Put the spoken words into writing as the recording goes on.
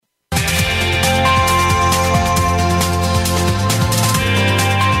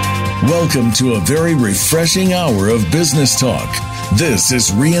Welcome to a very refreshing hour of business talk. This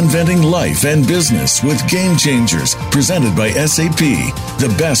is Reinventing Life and Business with Game Changers, presented by SAP,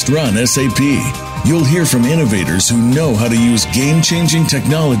 the best run SAP. You'll hear from innovators who know how to use game-changing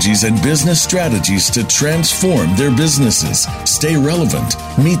technologies and business strategies to transform their businesses, stay relevant,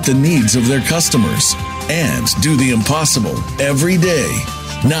 meet the needs of their customers, and do the impossible every day.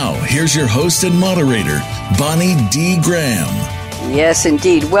 Now, here's your host and moderator, Bonnie D. Graham. Yes,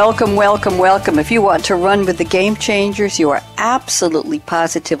 indeed. Welcome, welcome, welcome. If you want to run with the Game Changers, you are absolutely,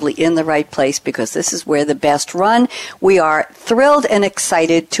 positively in the right place because this is where the best run. We are thrilled and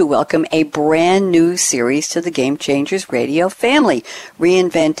excited to welcome a brand new series to the Game Changers radio family,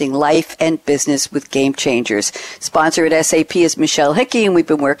 Reinventing Life and Business with Game Changers. Sponsor at SAP is Michelle Hickey, and we've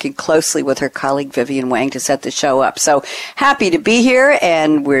been working closely with her colleague Vivian Wang to set the show up. So happy to be here,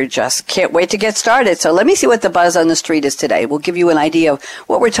 and we're just can't wait to get started. So let me see what the buzz on the street is today. We'll give you an idea of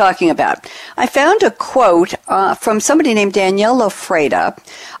what we're talking about. I found a quote from somebody named Daniele Loffreda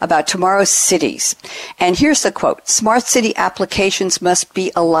about tomorrow's cities. And here's the quote: "Smart city applications must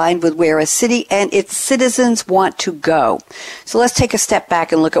be aligned with where a city and its citizens want to go." So let's take a step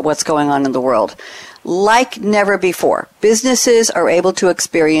back and look at what's going on in the world. Like never before, businesses are able to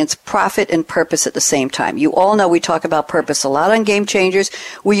experience profit and purpose at the same time. You all know we talk about purpose a lot on Game Changers.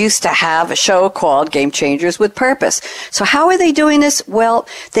 We used to have a show called Game Changers with Purpose. So how are they doing this? Well,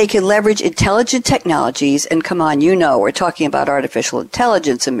 they can leverage intelligent technologies, and come on, you know, we're talking about artificial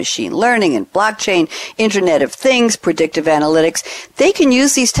intelligence and machine learning and blockchain, Internet of Things, predictive analytics. They can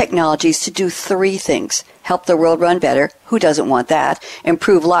use these technologies to do three things: help the world run better. Who doesn't want that?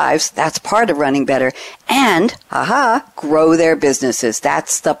 Improve lives. That's part of running better. And, grow their businesses.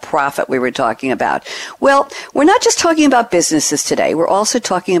 That's the profit we were talking about. Well, we're not just talking about businesses today. We're also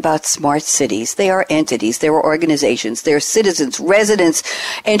talking about smart cities. They are entities. They are organizations. They're citizens, residents,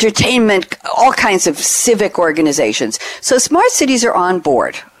 entertainment, all kinds of civic organizations. So smart cities are on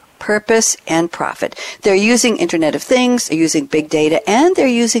board. Purpose and profit. They're using Internet of Things, they're using big data, and they're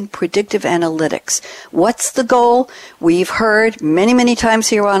using predictive analytics. What's the goal? We've heard many, many times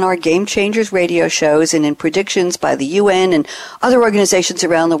here on our Game Changers radio shows and in predictions by the UN and other organizations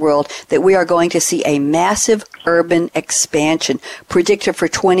around the world that we are going to see a massive urban expansion predicted for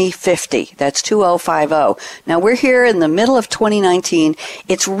 2050. That's 2050. Now we're here in the middle of 2019.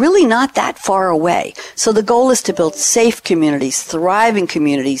 It's really not that far away. So the goal is to build safe communities, thriving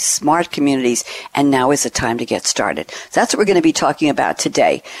communities, smart communities, and now is the time to get started. So that's what we're going to be talking about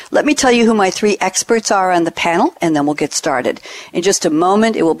today. Let me tell you who my three experts are on the panel, and then we'll get started. In just a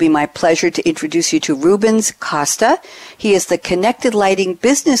moment, it will be my pleasure to introduce you to Rubens Costa. He is the Connected Lighting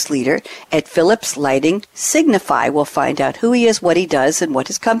Business Leader at Philips Lighting Signify. We'll find out who he is, what he does, and what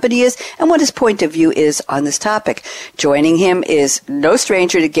his company is, and what his point of view is on this topic. Joining him is no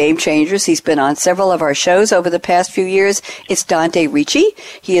stranger to Game Changers. He's been on several of our shows over the past few years. It's Dante Ricci.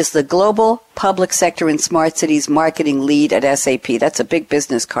 He is the Global Public Sector and Smart Cities Marketing Lead at SAP. That's a big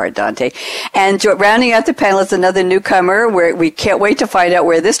business card, Dante. And rounding out the panel is another newcomer where we can't wait to find out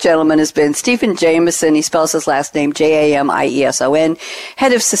where this gentleman has been. Stephen Jamieson, he spells his last name Jamieson,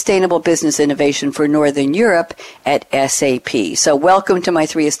 Head of Sustainable Business Innovation for Northern Europe at SAP. So welcome to my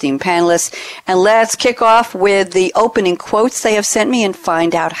three esteemed panelists. And let's kick off with the opening quotes they have sent me and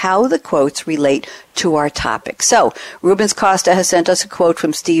find out how the quotes relate to our topic. So, Rubens Costa has sent us a quote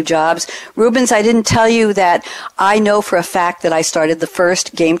from Steve Jobs. Rubens, I didn't tell you that I know for a fact that I started the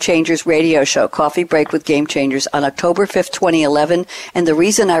first Game Changers radio show, Coffee Break with Game Changers, on October 5th, 2011. And the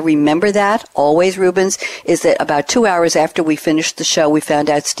reason I remember that, always, Rubens, is that about 2 hours after we finished the show, we found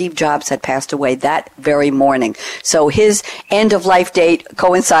out Steve Jobs had passed away that very morning. So his end-of-life date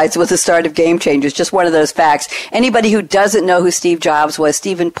coincides with the start of Game Changers. Just one of those facts. Anybody who doesn't know who Steve Jobs was,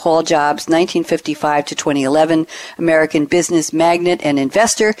 Stephen Paul Jobs, 1955 to 2011, American business magnate and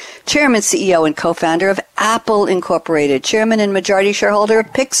investor, chairman, CEO, and co-founder of Apple Incorporated, chairman and majority shareholder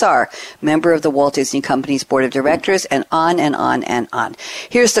of Pixar, member of the Walt Disney Company's board of directors, and on and on and on.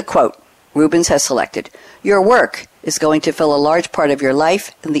 Here's the quote Rubens has selected. "Your work is going to fill a large part of your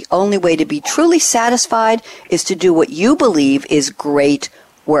life, and the only way to be truly satisfied is to do what you believe is great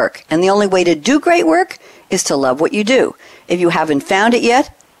work. And the only way to do great work is to love what you do. If you haven't found it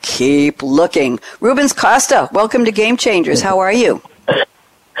yet, keep looking." Rubens Costa, welcome to Game Changers. How are you?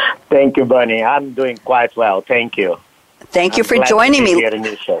 Thank you, Bunny. I'm doing quite well. Thank you. Thank you for joining me.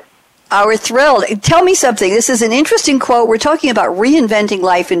 We're thrilled. Tell me something. This is an interesting quote. We're talking about reinventing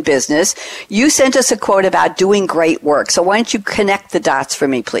life and business. You sent us a quote about doing great work. So why don't you connect the dots for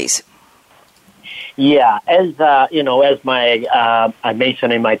me, please? Yeah, as I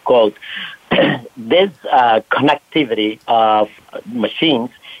mentioned in my quote, this connectivity of machines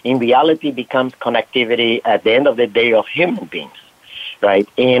in reality becomes connectivity at the end of the day of human beings, right?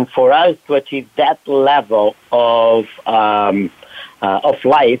 And for us to achieve that level of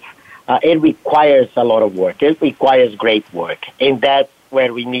life, it requires a lot of work. It requires great work. And that's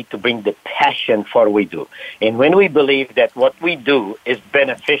where we need to bring the passion for what we do. And when we believe that what we do is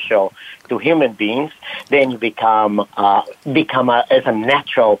beneficial to human beings, then you become as a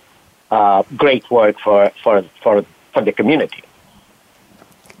natural great work for the community.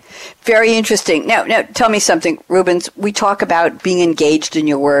 Very interesting. Now, tell me something, Rubens. We talk about being engaged in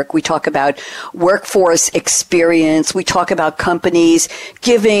your work. We talk about workforce experience. We talk about companies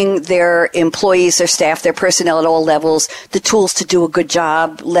giving their employees, their staff, their personnel at all levels the tools to do a good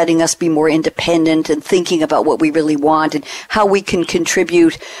job, letting us be more independent and thinking about what we really want and how we can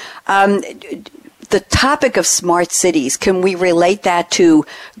contribute. The topic of smart cities, can we relate that to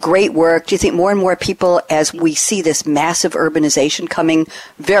great work? Do you think more and more people, as we see this massive urbanization coming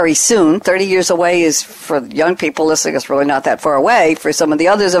very soon, 30 years away is, for young people listening, it's really not that far away. For some of the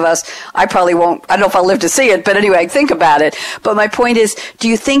others of us, I probably won't, I don't know if I'll live to see it, but anyway, think about it. But my point is, do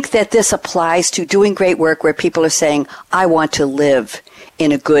you think that this applies to doing great work where people are saying, I want to live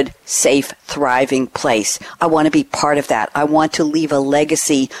in a good, safe, thriving place. I want to be part of that. I want to leave a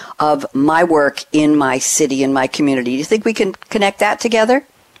legacy of my work in my city, in my community. Do you think we can connect that together?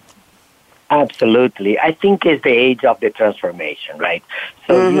 Absolutely. I think it's the age of the transformation, right?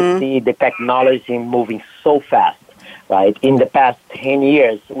 So you see the technology moving so fast, right? In the past 10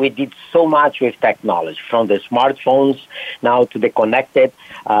 years, we did so much with technology, from the smartphones now to the connected,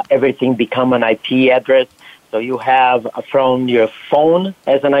 everything become an IP address. So you have from your phone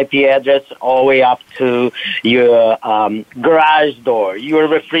as an IP address all the way up to your garage door, your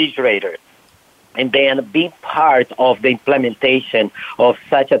refrigerator. And then be part of the implementation of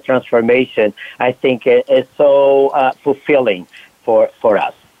such a transformation, I think is so fulfilling for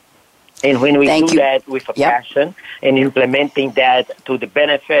us. And when we do that with a passion and implementing that to the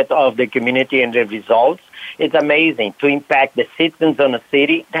benefit of the community and the results, it's amazing. To impact the citizens on a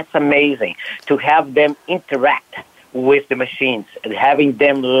city, that's amazing. To have them interact with the machines and having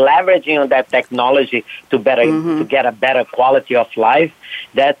them leveraging on that technology to get a better quality of life,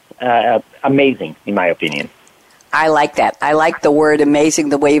 that's amazing, in my opinion. I like that. I like the word amazing,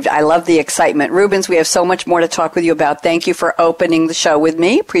 the wave. I love the excitement. Rubens, we have so much more to talk with you about. Thank you for opening the show with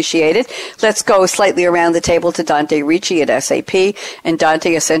me. Appreciate it. Let's go slightly around the table to Dante Ricci at SAP. And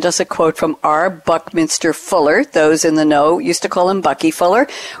Dante has sent us a quote from R. Buckminster Fuller. Those in the know used to call him Bucky Fuller.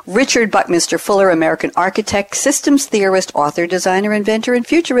 Richard Buckminster Fuller, American architect, systems theorist, author, designer, inventor, and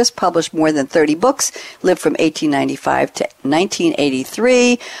futurist, published more than 30 books, lived from 1895 to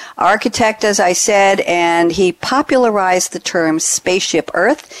 1983. Architect, as I said, and he popularized the terms spaceship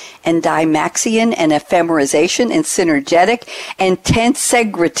Earth and Dymaxion and ephemerization and synergetic and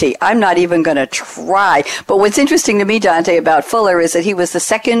tensegrity. I'm not even going to try. But what's interesting to me, Dante, about Fuller is that he was the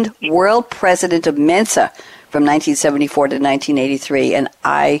second world president of Mensa from 1974 to 1983, and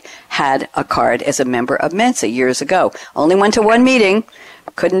I had a card as a member of Mensa years ago. Only went to one meeting.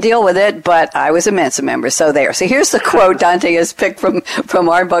 Couldn't deal with it, but I was a Mensa member, so there. So here's the quote Dante has picked from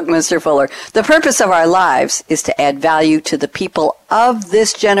R. Buckminster Fuller. The purpose of our lives is to add value to the people of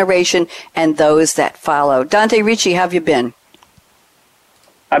this generation and those that follow. Dante Ricci, how have you been?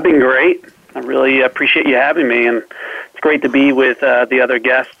 I've been great. I really appreciate you having me, and it's great to be with the other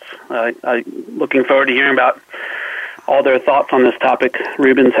guests. I'm looking forward to hearing about all their thoughts on this topic.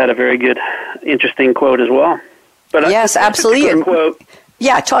 Rubens had a very good, interesting quote as well. But yes, absolutely. Quote,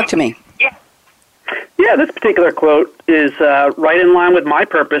 yeah, talk to me. Yeah, this particular quote is right in line with my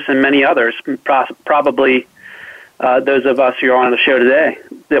purpose and many others, probably those of us who are on the show today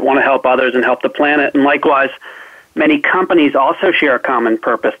that want to help others and help the planet. And likewise, many companies also share a common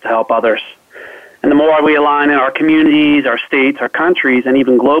purpose to help others. And the more we align in our communities, our states, our countries, and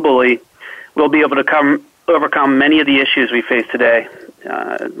even globally, we'll be able to overcome many of the issues we face today,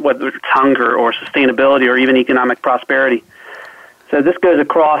 whether it's hunger or sustainability or even economic prosperity. So this goes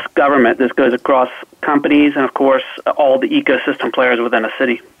across government, this goes across companies, and of course, all the ecosystem players within a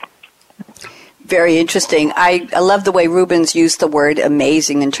city. Very interesting. I love the way Rubens used the word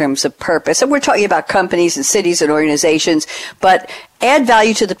amazing in terms of purpose. And we're talking about companies and cities and organizations, but add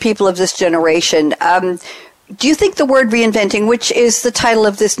value to the people of this generation. Do you think the word reinventing, which is the title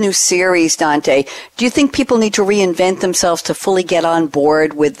of this new series, Dante, do you think people need to reinvent themselves to fully get on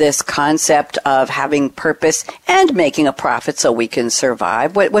board with this concept of having purpose and making a profit so we can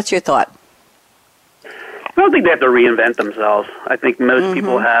survive? What's your thought? I don't think they have to reinvent themselves. I think most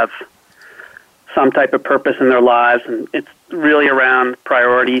people have some type of purpose in their lives, and it's really around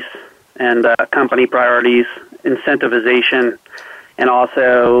priorities and company priorities, incentivization, and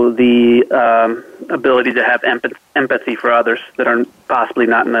also the ability to have empathy for others that are possibly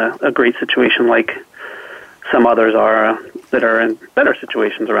not in a great situation like some others are that are in better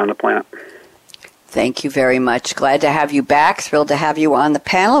situations around the planet. Thank you very much. Glad to have you back. Thrilled to have you on the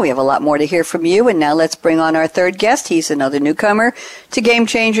panel. We have a lot more to hear from you. And now let's bring on our third guest. He's another newcomer to Game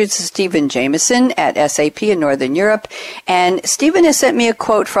Changers, Stephen Jamieson at SAP in Northern Europe. And Stephen has sent me a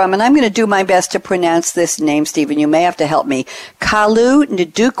quote from, and I'm going to do my best to pronounce this name, Stephen. You may have to help me. Kalu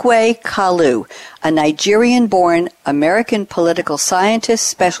Ndukwe Kalu, a Nigerian-born American political scientist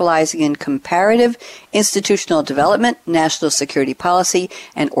specializing in comparative institutional development, national security policy,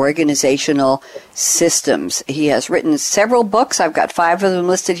 and organizational systems. He has written several books. I've got 5 of them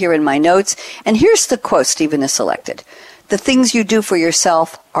listed here in my notes. And here's the quote Stephen has selected. The things you do for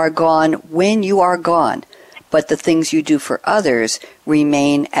yourself are gone when you are gone, but the things you do for others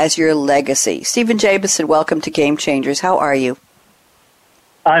remain as your legacy. Stephen Jamieson, welcome to Game Changers. How are you?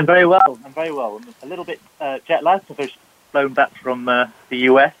 I'm very well. I'm a little bit jet lagged. I've flown back from the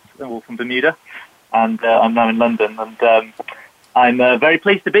US, or from Bermuda, and I'm now in London. And I'm very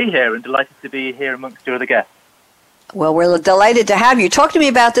pleased to be here and delighted to be here amongst your other guests. Well, we're delighted to have you. Talk to me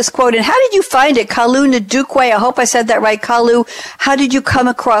about this quote, and how did you find it? Kalu Ndukwe, I hope I said that right, Kalu. How did you come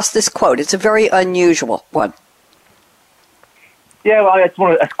across this quote? It's a very unusual one. Yeah, well, it's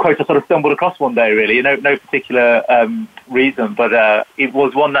one of a quote I sort of stumbled across one day, really. No particular reason, but it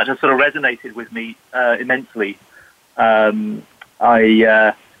was one that just sort of resonated with me immensely. I've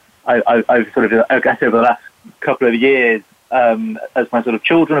sort of, I guess, over the last couple of years, as my sort of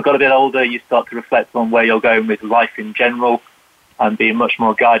children have got a bit older, you start to reflect on where you're going with life in general, and being much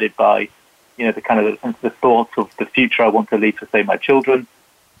more guided by, the kind of the thoughts of the future I want to leave for, say, my children.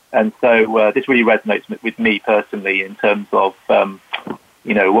 And so this really resonates with me personally in terms of,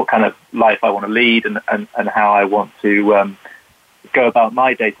 what kind of life I want to lead and how I want to go about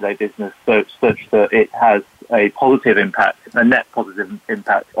my day-to-day business such that it has a positive impact, a net positive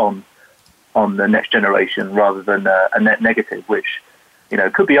impact on the next generation rather than a net negative, which,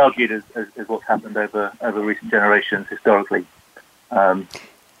 could be argued as what's happened over recent generations historically. So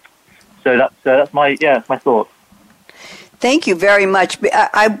that's my thought. Thank you very much.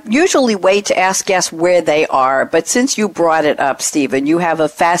 I usually wait to ask guests where they are, but since you brought it up, Stephen, you have a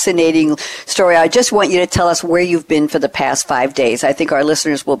fascinating story. I just want you to tell us where you've been for the past 5 days. I think our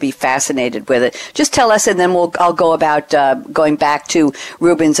listeners will be fascinated with it. Just tell us, and then I'll go about going back to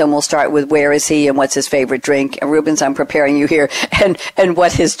Rubens, and we'll start with where is he and what's his favorite drink. And Rubens, I'm preparing you here, and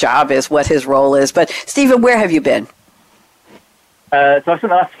what his job is, what his role is. But Stephen, where have you been? So I've spent the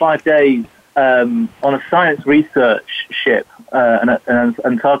last 5 days on a science research ship, an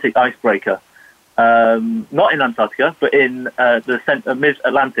Antarctic icebreaker, not in Antarctica, but in the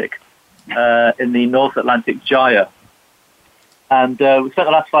mid-Atlantic, in the North Atlantic Gyre. And we spent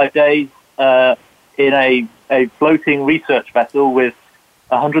the last 5 days in a floating research vessel with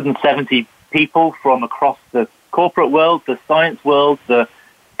 170 people from across the corporate world, the science world, the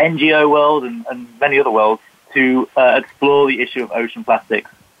NGO world, and many other worlds to explore the issue of ocean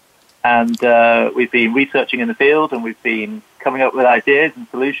plastics. And we've been researching in the field, and we've been coming up with ideas and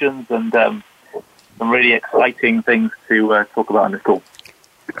solutions, and some really exciting things to talk about on this call.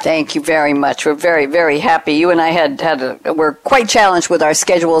 Thank you very much. We're very, very happy. You and I we're quite challenged with our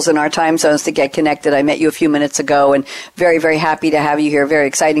schedules and our time zones to get connected. I met you a few minutes ago, and very, very happy to have you here. Very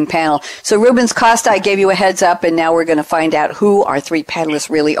exciting panel. So Rubens Costa, I gave you a heads up, and now we're going to find out who our 3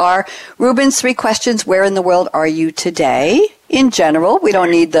 panelists really are. Rubens, 3 questions. Where in the world are you today? In general, we don't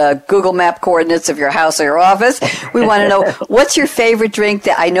need the Google Map coordinates of your house or your office. We want to know, what's your favorite drink?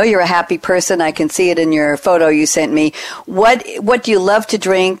 I know you're a happy person. I can see it in your photo you sent me. What do you love to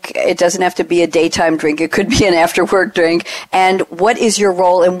drink? It doesn't have to be a daytime drink. It could be an after-work drink. And what is your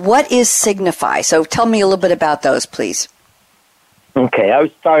role, and what is Signify? So tell me a little bit about those, please. Okay, I'll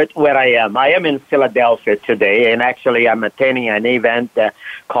start where I am. I am in Philadelphia today, and actually I'm attending an event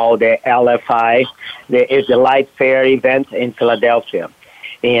called the LFI. It's the Light Fair event in Philadelphia.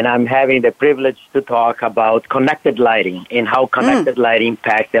 And I'm having the privilege to talk about connected lighting and how connected lighting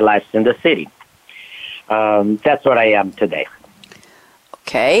impacts the lives in the city. That's what I am today.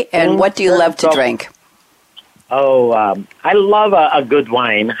 Okay, and what do you love to drink? I love a good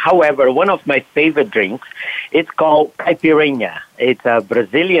wine. However, one of my favorite drinks, it's called caipirinha. It's a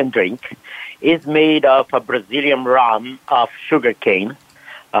Brazilian drink. It's made of a Brazilian rum of sugarcane,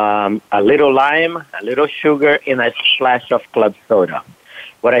 a little lime, a little sugar, and a splash of club soda.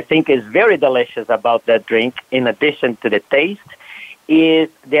 What I think is very delicious about that drink, in addition to the taste, is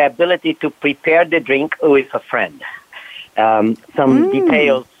the ability to prepare the drink with a friend. Some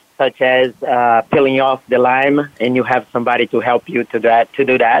such as peeling off the lime, and you have somebody to help you to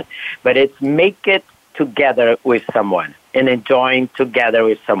do that. But it's make it together with someone and enjoying together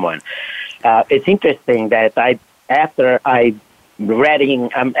with someone. It's interesting that after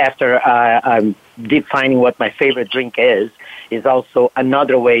defining what my favorite drink is also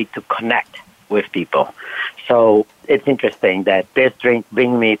another way to connect with people. So it's interesting that this drink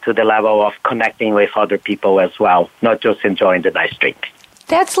brings me to the level of connecting with other people as well, not just enjoying the nice drink.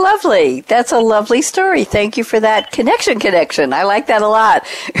 That's lovely. That's a lovely story. Thank you for that connection. I like that a lot.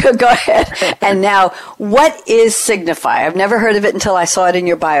 Go ahead. And now, what is Signify? I've never heard of it until I saw it in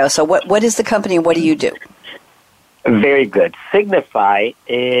your bio. So what is the company and what do you do? Very good. Signify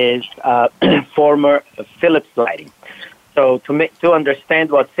is former Philips Lighting. So to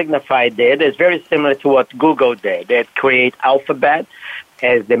understand what Signify did is very similar to what Google did. They create Alphabet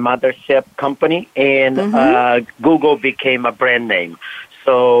as the mothership company, and Google became a brand name.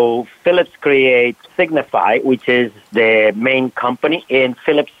 So Philips creates Signify, which is the main company, and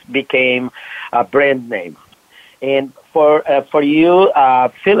Philips became a brand name. And for you,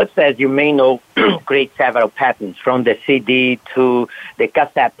 Philips, as you may know, creates several patents from the CD to the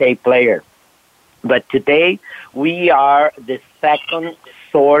cassette tape player. But today, we are the second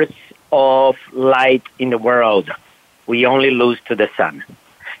source of light in the world. We only lose to the sun.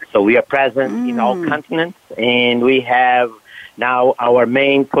 So we are present in all continents, and we have now our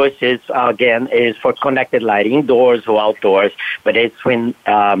main push is for connected lighting, indoors or outdoors. But it's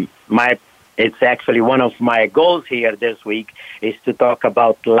it's actually one of my goals here this week is to talk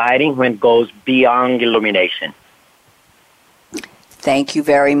about lighting when it goes beyond illumination. Thank you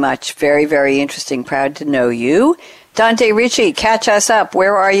very much. Very, very interesting. Proud to know you. Dante Ricci, catch us up.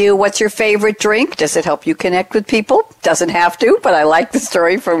 Where are you? What's your favorite drink? Does it help you connect with people? Doesn't have to, but I like the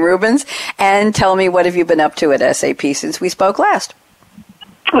story from Rubens. And tell me, what have you been up to at SAP since we spoke last?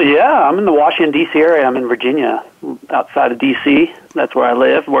 Well, yeah, I'm in the Washington, D.C. area. I'm in Virginia, outside of D.C. That's where I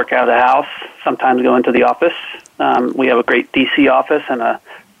live, work out of the house, sometimes go into the office. We have a great D.C. office and a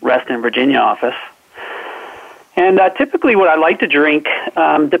Reston, Virginia office. And typically what I like to drink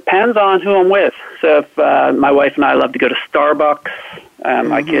depends on who I'm with. So if my wife and I love to go to Starbucks,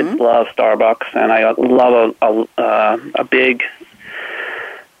 my kids love Starbucks, and I love a big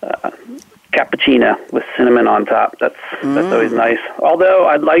cappuccino with cinnamon on top. That's always nice. Although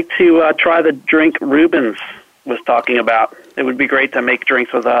I'd like to try the drink Rubens was talking about. It would be great to make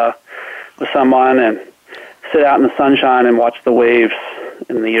drinks with someone and sit out in the sunshine and watch the waves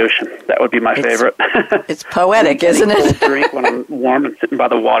in the ocean. That would be my favorite. It's poetic, isn't it? Drink when I'm warm and sitting by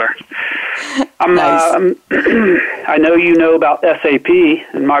the water. Nice. I know you know about SAP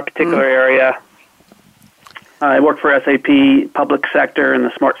in my particular area. I work for SAP Public Sector in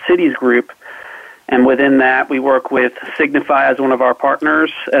the Smart Cities Group, and within that we work with Signify as one of our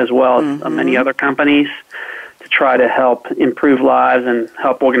partners, as well as many other companies, to try to help improve lives and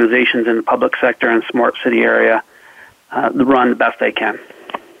help organizations in the public sector and smart city area run the best they can.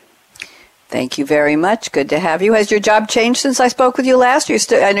 Thank you very much. Good to have you. Has your job changed since I spoke with you last?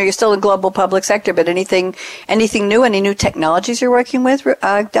 I know you're still in global public sector, but anything new? Any new technologies you're working with,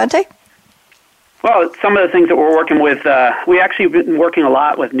 Dante? Well, some of the things that we're working with, we actually have been working a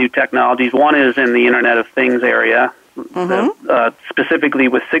lot with new technologies. One is in the Internet of Things area, specifically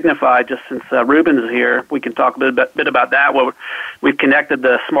with Signify. Just since Rubens is here, we can talk a bit about that. Well, we've connected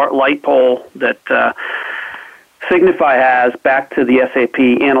the smart light pole that Signify has back to the SAP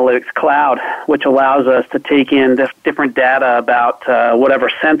Analytics Cloud, which allows us to take in different data about whatever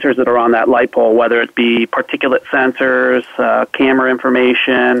sensors that are on that light pole, whether it be particulate sensors, camera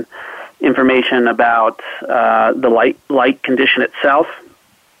information about the light condition itself,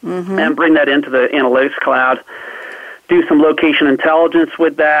 and bring that into the Analytics Cloud, do some location intelligence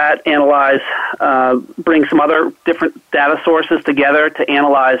with that, analyze, bring some other different data sources together to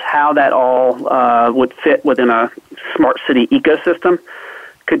analyze how that all would fit within a smart city ecosystem.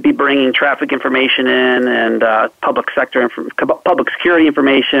 Could be bringing traffic information in and public security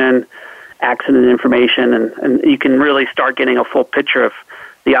information, accident information, and you can really start getting a full picture of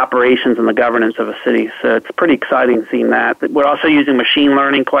the operations and the governance of a city. So it's pretty exciting seeing that. But we're also using machine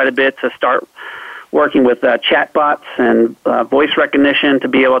learning quite a bit to start working with chatbots and voice recognition to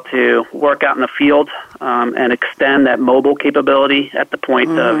be able to work out in the field and extend that mobile capability at the point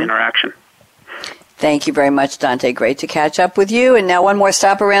of interaction. Thank you very much, Dante. Great to catch up with you. And now one more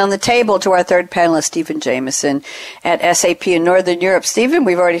stop around the table to our third panelist, Stephen Jamieson at SAP in Northern Europe. Stephen,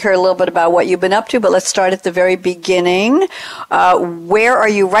 we've already heard a little bit about what you've been up to, but let's start at the very beginning. Where are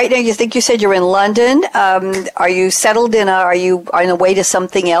you right now? You said you're in London. Are you settled are you on the way to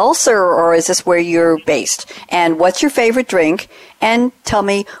something else, or is this where you're based? And what's your favorite drink? And tell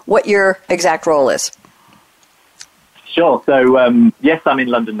me what your exact role is. Sure. So, yes, I'm in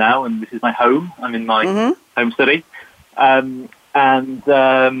London now, and this is my home. I'm in my home city. My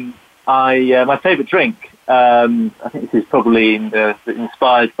favourite drink, I think this is probably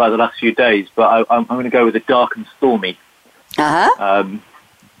inspired by the last few days, but I'm going to go with a dark and stormy,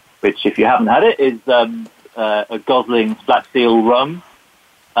 which, if you haven't had it, is a Gosling's Black Seal rum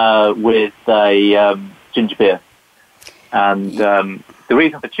with a ginger beer. And the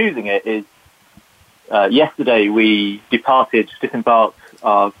reason for choosing it is yesterday we disembarked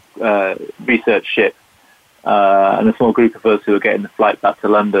our research ship, and a small group of us who were getting the flight back to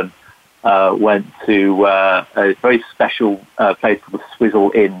London went to a very special place called the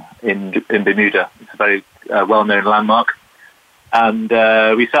Swizzle Inn in Bermuda. It's a very well-known landmark. And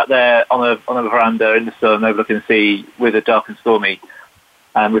we sat there on a veranda in the sun overlooking the sea with a dark and stormy,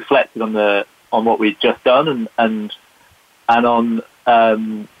 and reflected on what we'd just done and on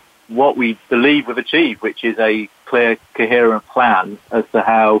what we believe we've achieved, which is a clear, coherent plan as to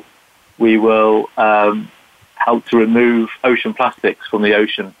how we will help to remove ocean plastics from the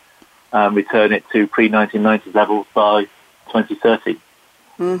ocean and return it to pre-1990s levels by 2030.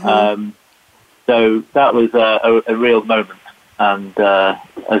 So that was a real moment, and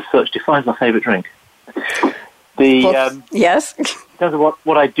as such defines my favourite drink. Yes. In terms of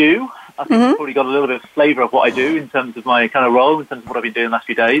what I do, I think I've probably got a little bit of flavour of what I do in terms of my kind of role, in terms of what I've been doing the last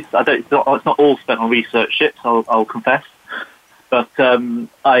few days. It's not all spent on research ships, I'll confess. But so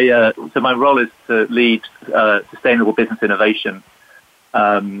my role is to lead sustainable business innovation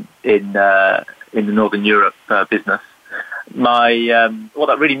in the Northern Europe business. What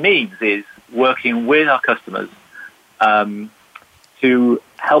that really means is working with our customers to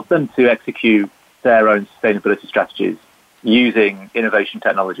help them to execute their own sustainability strategies using innovation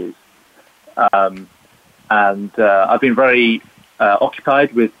technologies. I've been very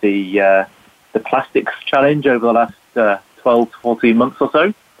occupied with the plastics challenge over the last 12 to 14 months or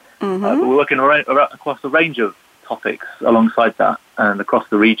so. We're working across a range of topics alongside that, and across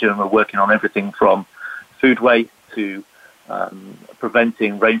the region we're working on everything from food waste to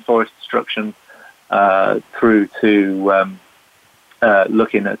preventing rainforest destruction through to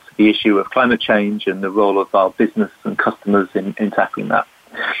looking at the issue of climate change and the role of our business and customers in tackling that.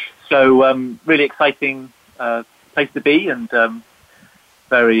 So really exciting place to be, and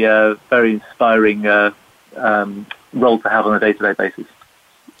very inspiring role to have on a day-to-day basis.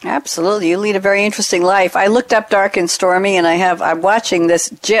 Absolutely. You lead a very interesting life. I looked up Dark and Stormy, and I'm watching this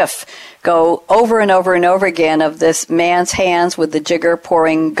GIF go over and over and over again of this man's hands with the jigger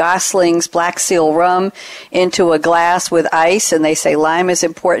pouring Gosling's Black Seal rum into a glass with ice, and they say lime is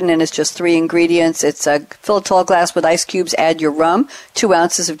important, and it's just 3 ingredients. It's fill a tall glass with ice cubes, add your rum, 2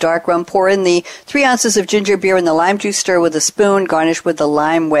 ounces of dark rum, pour in the 3 ounces of ginger beer and the lime juice, stir with a spoon, garnish with the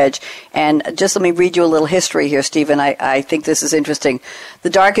lime wedge. And just let me read you a little history here, Stephen. I think this is interesting. The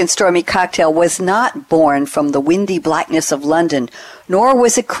Dark and Stormy cocktail was not born from the windy blackness of London, nor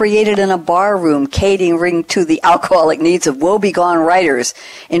was it created in a bar room catering to the alcoholic needs of woebegone writers.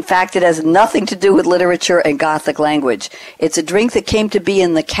 In fact, it has nothing to do with literature and Gothic language. It's a drink that came to be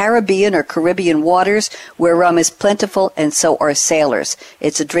in the Caribbean or Caribbean waters, where rum is plentiful and so are sailors.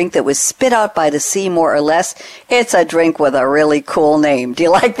 It's a drink that was spit out by the sea, more or less. It's a drink with a really cool name. Do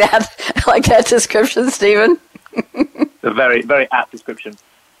you like that? Like that description, Stephen? A very, very apt description.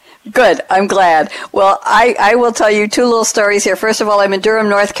 Good. I'm glad. Well, I will tell you 2 little stories here. First of all, I'm in Durham,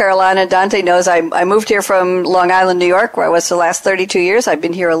 North Carolina. Dante knows I moved here from Long Island, New York, where I was the last 32 years. I've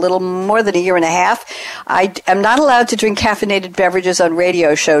been here a little more than a year and a half. I am not allowed to drink caffeinated beverages on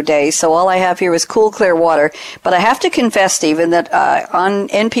radio show days, so all I have here is cool, clear water. But I have to confess, Stephen, that on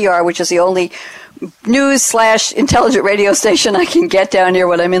NPR, which is the only news/intelligent radio station I can get down here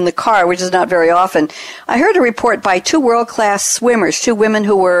when I'm in the car, which is not very often, I heard a report by 2 world-class swimmers, 2 women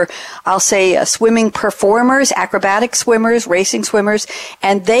who were, I'll say, swimming performers, acrobatic swimmers, racing swimmers,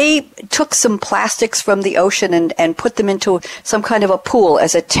 and they took some plastics from the ocean and put them into some kind of a pool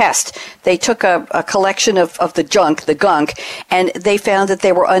as a test. They took a collection of the gunk, and they found that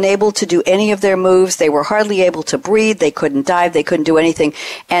they were unable to do any of their moves. They were hardly able to breathe. They couldn't dive. They couldn't do anything.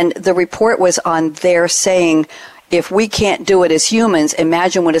 And the report was on there saying If we can't do it as humans,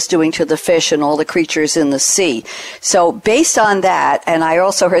 imagine what it's doing to the fish and all the creatures in the sea. So based on that, and I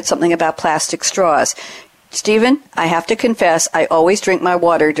also heard something about plastic straws. Stephen, I have to confess, I always drink my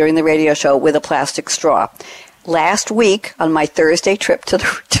water during the radio show with a plastic straw. Last week, on my Thursday trip to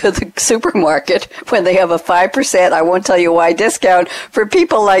the supermarket, when they have a 5%, I won't tell you why, discount for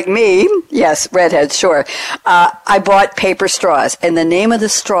people like me, yes, redheads, sure, I bought paper straws, and the name of the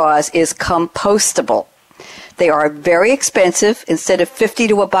straws is compostable. They are very expensive. Instead of $50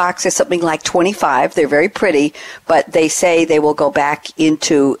 to a box, it's something like $25. They're very pretty, but they say they will go back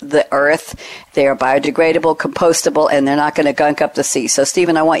into the earth. They are biodegradable, compostable, and they're not going to gunk up the sea. So,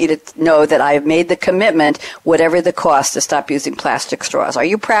 Stephen, I want you to know that I have made the commitment, whatever the cost, to stop using plastic straws. Are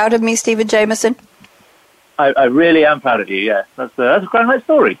you proud of me, Stephen Jamieson? I really am proud of you, yes. That's a quite nice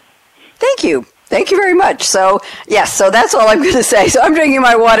story. Thank you. Thank you very much. So, yes, so that's all I'm going to say. So I'm drinking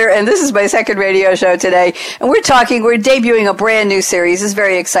my water, and this is my second radio show today. And we're debuting a brand new series. It's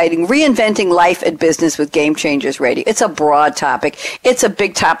very exciting. Reinventing Life and Business with Game Changers Radio. It's a broad topic. It's a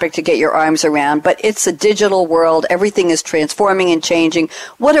big topic to get your arms around, but it's a digital world. Everything is transforming and changing.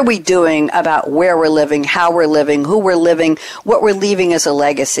 What are we doing about where we're living, how we're living, who we're living, what we're leaving as a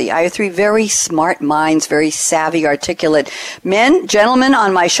legacy? I have three very smart minds, very savvy, articulate gentlemen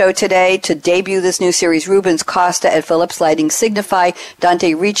on my show today to debut this new series: Rubens Costa at Phillips Lighting Signify,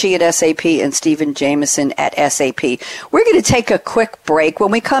 Dante Ricci at SAP, and Stephen Jamieson at SAP. We're going to take a quick break. When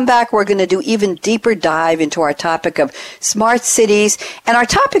we come back, we're going to do even deeper dive into our topic of smart cities. And our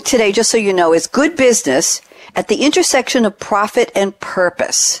topic today, just so you know, is good business at the intersection of profit and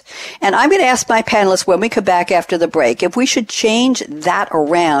purpose. And I'm going to ask my panelists when we come back after the break if we should change that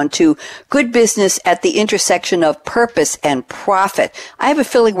around to good business at the intersection of purpose and profit. I have a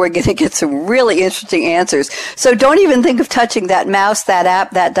feeling we're going to get some really interesting answers. So don't even think of touching that mouse, that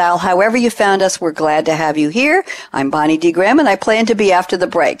app, that dial. However you found us, we're glad to have you here. I'm Bonnie D. Graham, and I plan to be after the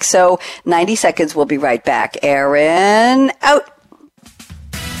break. So 90 seconds, we'll be right back. Aaron, out.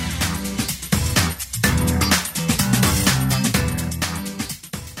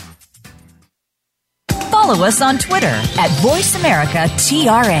 Follow us on Twitter at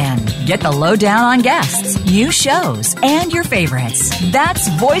VoiceAmericaTRN. Get the lowdown on guests, new shows, and your favorites. That's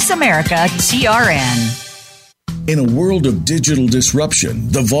VoiceAmericaTRN. In a world of digital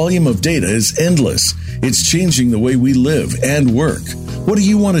disruption, the volume of data is endless. It's changing the way we live and work. What do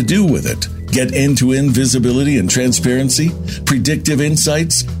you want to do with it? Get end-to-end visibility and transparency, predictive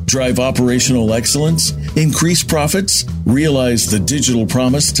insights, drive operational excellence, increase profits, realize the digital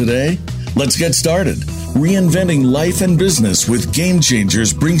promise today? Let's get started. Reinventing Life and Business with Game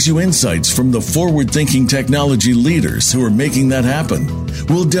Changers brings you insights from the forward-thinking technology leaders who are making that happen.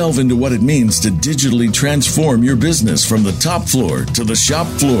 We'll delve into what it means to digitally transform your business from the top floor to the shop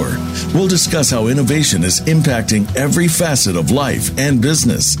floor. We'll discuss how innovation is impacting every facet of life and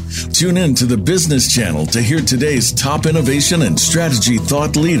business. Tune in to the Business Channel to hear today's top innovation and strategy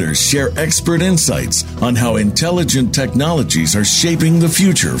thought leaders share expert insights on how intelligent technologies are shaping the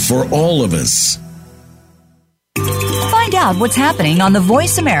future for all of us. Find out what's happening on the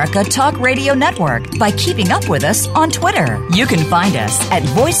Voice America Talk Radio Network by keeping up with us on Twitter. You can find us at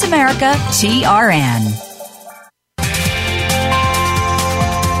VoiceAmericaTRN.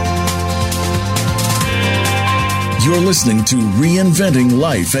 You're listening to Reinventing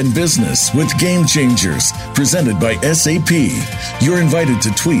Life and Business with Game Changers, presented by SAP. You're invited to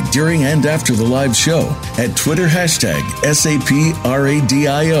tweet during and after the live show at Twitter #SAPRADIO.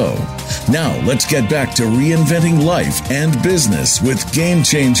 Now, let's get back to Reinventing Life and Business with Game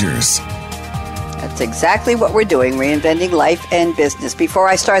Changers. That's exactly what we're doing, reinventing life and business. Before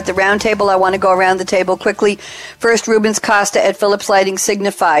I start the roundtable, I want to go around the table quickly. First, Rubens Costa at Phillips Lighting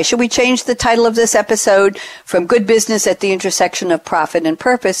Signify. Should we change the title of this episode from Good Business at the Intersection of Profit and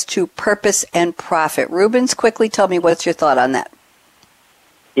Purpose to Purpose and Profit? Rubens, quickly tell me what's your thought on that.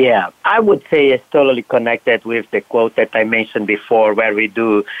 Yeah, I would say it's totally connected with the quote that I mentioned before, when we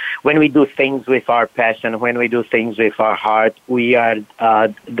do things with our passion, when we do things with our heart, we have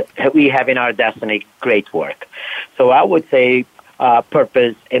in our destiny great work. So I would say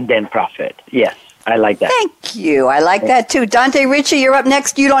purpose and then profit. Yes, I like that. Thank you. I like that too. Dante Ricci, you're up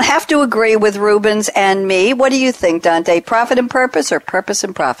next. You don't have to agree with Rubens and me. What do you think, Dante? Profit and purpose or purpose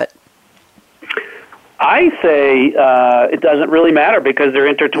and profit? I say it doesn't really matter because they're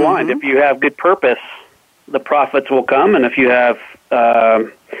intertwined. Mm-hmm. If you have good purpose, the profits will come, and if you have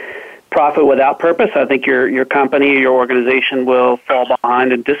profit without purpose, I think your company, your organization will fall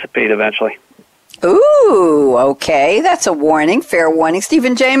behind and dissipate eventually. Ooh, okay. That's a warning, fair warning.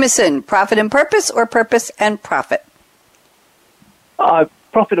 Stephen Jamieson, profit and purpose or purpose and profit?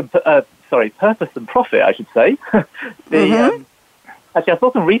 purpose and profit, I should say. Actually, I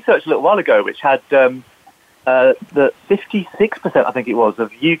saw some research a little while ago which had that 56%, I think it was,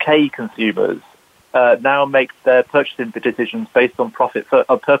 of UK consumers now make their purchasing decisions based on purpose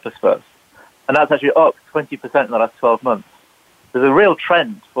first. And that's actually up 20% in the last 12 months. There's a real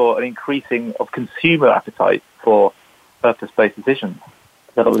trend for an increasing of consumer appetite for purpose-based decisions.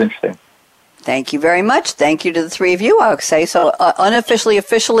 I thought that was interesting. Thank you very much. Thank you to the three of you. I would say so. Unofficially,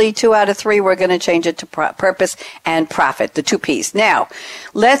 officially, 2 out of 3. We're going to change it to purpose and profit, the 2 Ps. Now,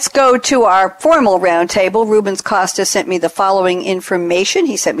 let's go to our formal roundtable. Rubens Costa sent me the following information.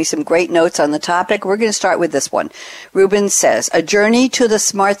 He sent me some great notes on the topic. We're going to start with this one. Rubens says, a journey to the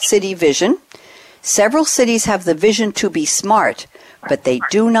smart city vision. Several cities have the vision to be smart, but they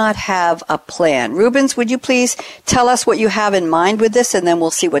do not have a plan. Rubens, would you please tell us what you have in mind with this, and then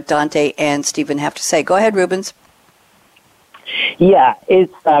we'll see what Dante and Stephen have to say. Go ahead, Rubens. Yeah,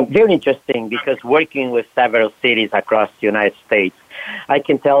 it's very interesting because working with several cities across the United States, I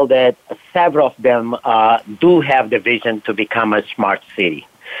can tell that several of them do have the vision to become a smart city.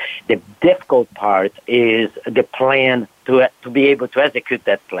 The difficult part is the plan to be able to execute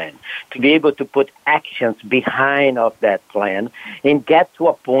that plan, to be able to put actions behind of that plan and get to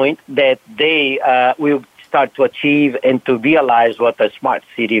a point that they will start to achieve and to realize what a smart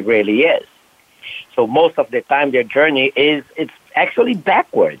city really is. So most of the time their journey it's actually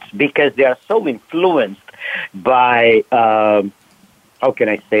backwards because they are so influenced by,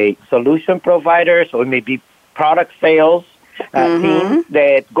 solution providers or maybe product sales team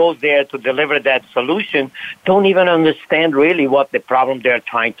that goes there to deliver that solution don't even understand really what the problem they're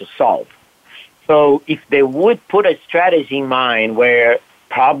trying to solve. So if they would put a strategy in mind where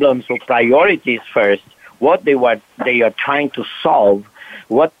problems or priorities first, what they are trying to solve,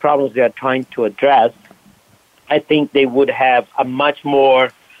 what problems they are trying to address, I think they would have a much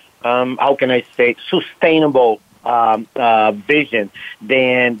more, sustainable vision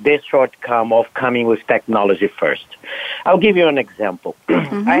than this shortcome of coming with technology first. I'll give you an example.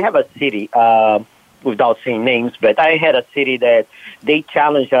 I have a city, without saying names, but I had a city that they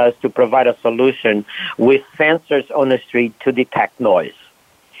challenged us to provide a solution with sensors on the street to detect noise.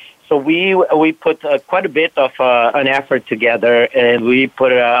 So we put quite a bit of an effort together, and we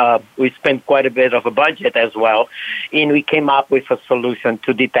spent quite a bit of a budget as well, and we came up with a solution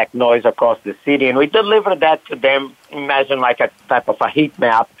to detect noise across the city, and we delivered that to them. Imagine like a type of a heat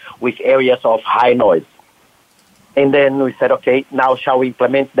map with areas of high noise. And then we said, okay, now shall we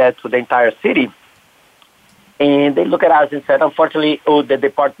implement that to the entire city? And they look at us and said, unfortunately, the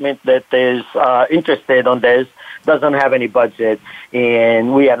department that is interested on this doesn't have any budget,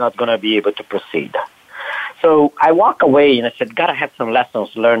 and we are not going to be able to proceed. So I walk away, and I said, got to have some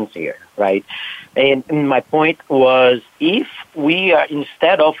lessons learned here, right? And my point was, if we are,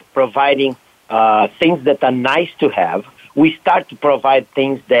 instead of providing things that are nice to have, we start to provide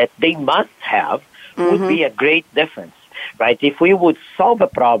things that they must have, would be a great difference. Right? If we would solve a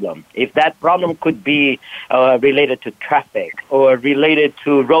problem, if that problem could be related to traffic or related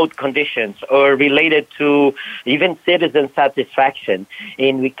to road conditions or related to even citizen satisfaction,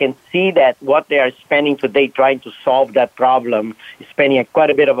 and we can see that what they are spending today trying to solve that problem is spending quite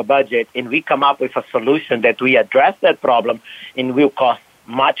a bit of a budget, and we come up with a solution that we address that problem and will cost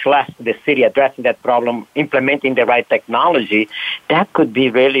much less to the city addressing that problem, implementing the right technology, that could be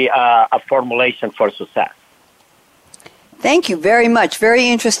really a formulation for success. Thank you very much. Very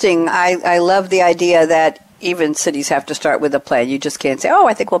interesting. I love the idea that even cities have to start with a plan. You just can't say, oh,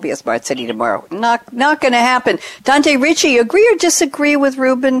 I think we'll be a smart city tomorrow. Not going to happen. Dante Ricci, agree or disagree with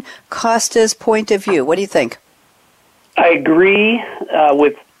Rubens Costa's point of view? What do you think? I agree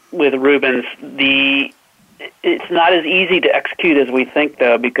with Rubens. It's not as easy to execute as we think,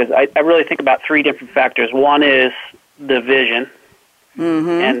 though, because I really think about 3 different factors. One is the vision.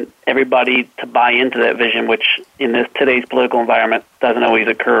 And everybody to buy into that vision, which in today's political environment doesn't always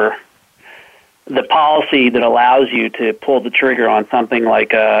occur. The policy that allows you to pull the trigger on something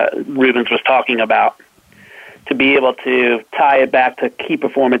like Rubens was talking about, to be able to tie it back to key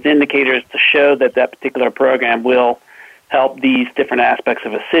performance indicators to show that that particular program will help these different aspects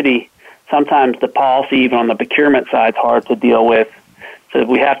of a city. Sometimes the policy, even on the procurement side, is hard to deal with. So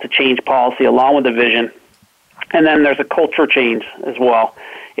we have to change policy along with the vision. And then there's a culture change as well.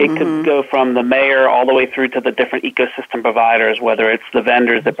 It could go from the mayor all the way through to the different ecosystem providers, whether it's the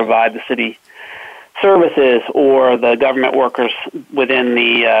vendors that provide the city services or the government workers within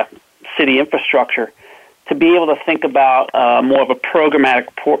the city infrastructure, to be able to think about more of a programmatic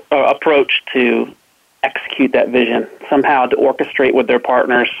approach to execute that vision, somehow to orchestrate with their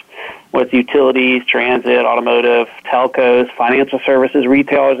partners, with utilities, transit, automotive, telcos, financial services,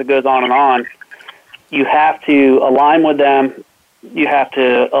 retailers, it goes on and on. You have to align with them. You have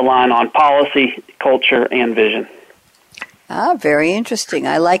to align on policy, culture, and vision. Very interesting.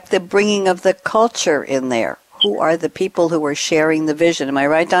 I like the bringing of the culture in there. Who are the people who are sharing the vision? Am I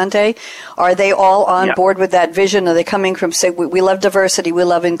right, Dante? Are they all on board with that vision? Are they coming from, say, we love diversity, we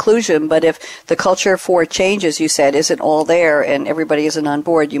love inclusion, but if the culture for change, as you said, isn't all there and everybody isn't on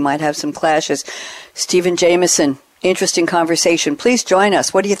board, you might have some clashes. Stephen Jamieson, interesting conversation. Please join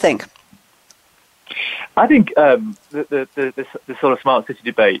us. What do you think? I think the sort of smart city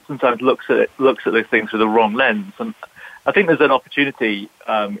debate sometimes looks at those things through the wrong lens, and I think there's an opportunity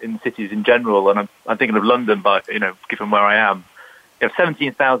in cities in general, and I'm thinking of London, given where I am.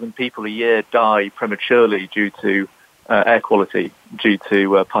 17,000 people a year die prematurely due to air quality, due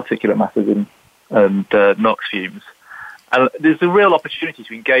to particulate matters and NOx fumes. And there's a real opportunity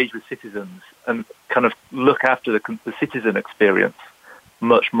to engage with citizens and kind of look after the citizen experience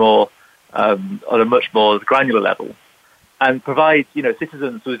much more on a much more granular level, and provide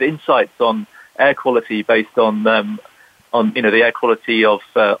citizens with insights on air quality based on the air quality of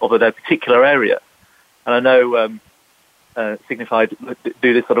their particular area. And I know Signify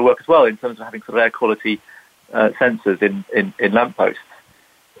do this sort of work as well in terms of having sort of air quality sensors in lampposts.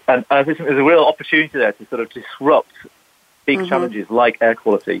 And I think there's a real opportunity there to sort of disrupt big challenges like air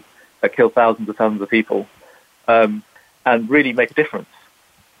quality that kill thousands of people, and really make a difference.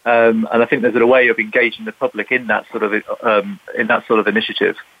 And I think there's a way of engaging the public in that sort of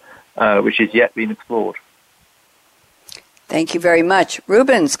initiative, which is yet being explored. Thank you very much.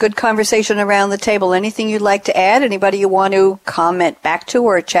 Rubens, good conversation around the table. Anything you'd like to add? Anybody you want to comment back to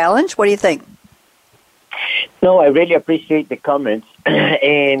or challenge? What do you think? No, I really appreciate the comments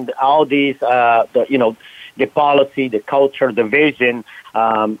and all these, the policy, the culture, the vision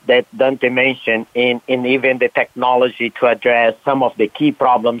that Dante mentioned, and even the technology to address some of the key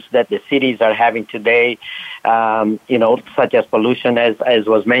problems that the cities are having today, such as pollution, as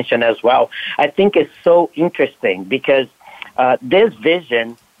was mentioned as well. I think it's so interesting because this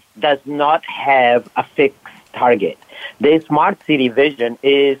vision does not have a fixed target. The smart city vision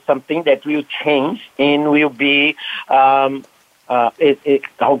is something that will change and will be, how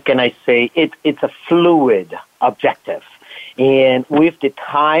can I say, it's a fluid objective. And with the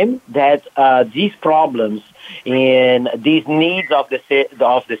time that these problems and these needs of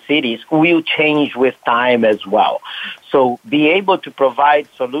the cities will change with time as well. So be able to provide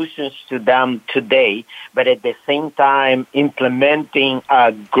solutions to them today, but at the same time implementing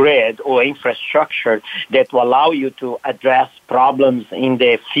a grid or infrastructure that will allow you to address problems in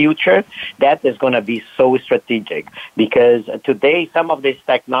the future, that is going to be so strategic. Because today some of these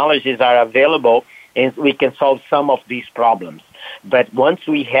technologies are available and we can solve some of these problems. But once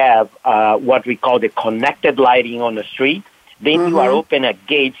we have what we call the connected lighting on the street, then you are open a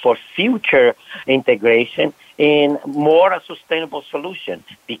gate for future integration and more a sustainable solution,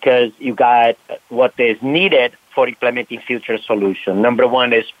 because you got what is needed for implementing future solutions. Number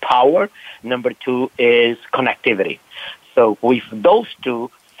one is power. Number two is connectivity. So with those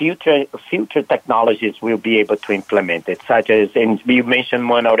two, future technologies will be able to implement it, such as, and you mentioned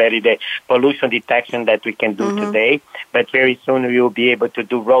one already, the pollution detection that we can do today, but very soon we will be able to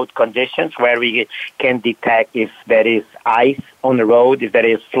do road conditions where we can detect if there is ice on the road, if there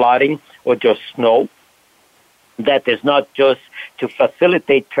is flooding or just snow. That is not just to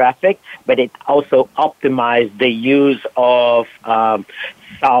facilitate traffic, but it also optimizes the use of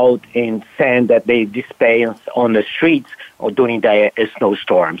salt and sand that they dispense on the streets or during the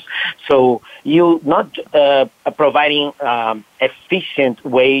snowstorms. So you not providing efficient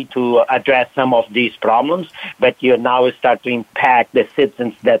way to address some of these problems, but you now start to impact the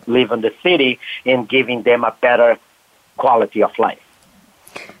citizens that live in the city and giving them a better quality of life.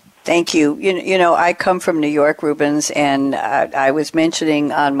 Thank you. You know, I come from New York, Rubens, and I was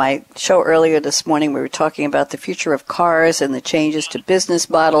mentioning on my show earlier this morning, we were talking about the future of cars and the changes to business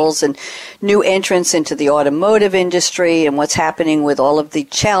models and new entrants into the automotive industry and what's happening with all of the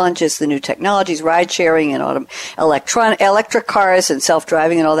challenges, the new technologies, ride-sharing and electric cars and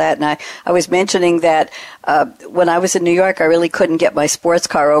self-driving and all that. And I was mentioning that when I was in New York, I really couldn't get my sports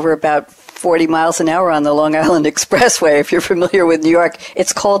car over about 40 miles an hour on the Long Island Expressway. If you're familiar with New York,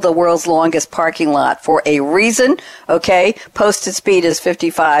 it's called the world's longest parking lot for a reason, okay? Posted speed is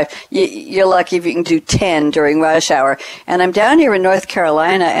 55. You're lucky if you can do 10 during rush hour. And I'm down here in North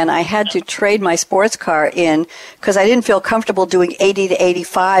Carolina, and I had to trade my sports car in because I didn't feel comfortable doing 80 to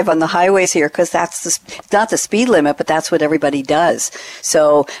 85 on the highways here, because that's not the speed limit, but that's what everybody does.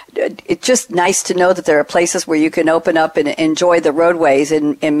 So it's just nice to know that there are places where you can open up and enjoy the roadways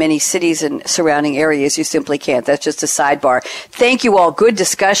in many cities and surrounding areas. You simply can't. That's just a sidebar. Thank you all. Good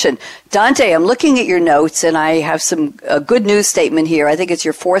discussion. Dante, I'm looking at your notes, and I have a good news statement here. I think it's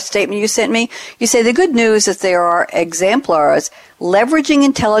your fourth statement you sent me. You say the good news is there are exemplars leveraging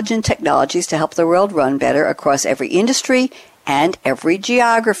intelligent technologies to help the world run better across every industry and every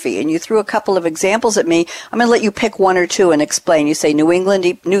geography. And you threw a couple of examples at me. I'm going to let you pick one or two and explain. You say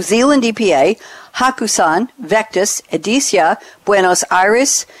New Zealand EPA, Hakusan, Vectus, Edisia, Buenos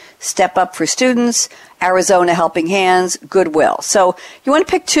Aires, Step Up for Students, Arizona Helping Hands, Goodwill. So you want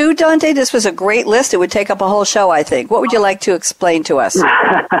to pick two, Dante? This was a great list. It would take up a whole show, I think. What would you like to explain to us?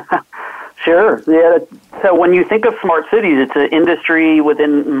 Sure. Yeah. So when you think of smart cities, it's an industry with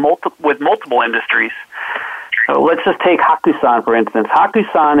multiple industries. So let's just take Hakusan, for instance.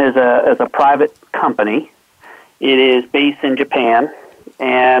 Hakusan is a private company. It is based in Japan,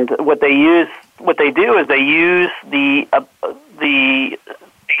 and what they do is they use the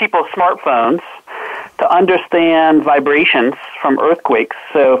people's smartphones to understand vibrations from earthquakes.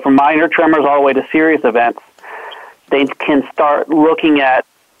 So from minor tremors all the way to serious events, they can start looking at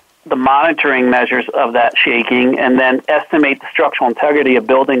the monitoring measures of that shaking and then estimate the structural integrity of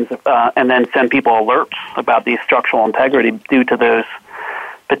buildings and then send people alerts about the structural integrity due to those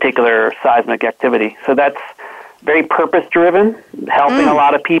particular seismic activity. So that's very purpose-driven, helping a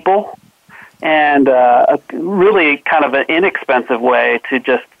lot of people, and really kind of an inexpensive way to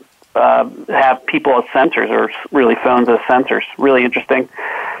just have people as sensors, or really phones as sensors. Really interesting.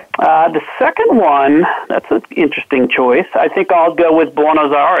 The second one, that's an interesting choice. I think I'll go with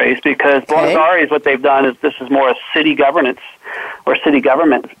Buenos Aires, because Buenos Aires, what they've done is this is more a city governance or city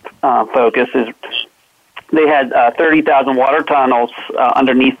government focus. Is they had 30,000 water tunnels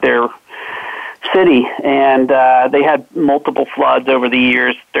underneath their city, and they had multiple floods over the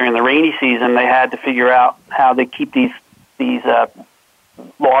years during the rainy season. They had to figure out how they keep these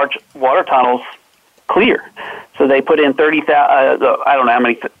large water tunnels clear. So they put in 30,000, I don't know how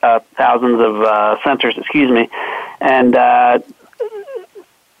many thousands of sensors, and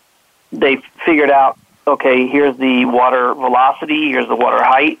they figured out, okay, here's the water velocity, here's the water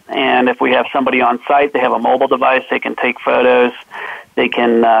height, and if we have somebody on site, they have a mobile device, they can take photos, they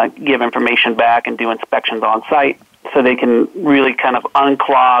can give information back and do inspections on site, so they can really kind of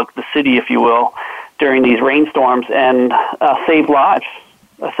unclog the city, if you will, during these rainstorms and save lives,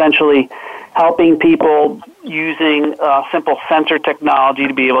 essentially helping people using simple sensor technology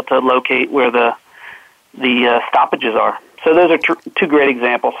to be able to locate where the stoppages are. So those are two great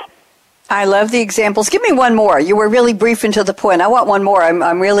examples. I love the examples. Give me one more. You were really brief and to the point. I want one more.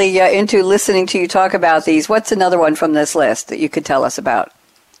 I'm really into listening to you talk about these. What's another one from this list that you could tell us about?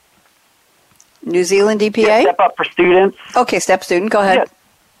 New Zealand EPA? Yeah, Step Up for Students. Okay, Step Student. Go ahead. Yeah.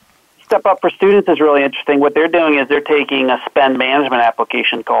 Step Up for Students is really interesting. What they're doing is they're taking a spend management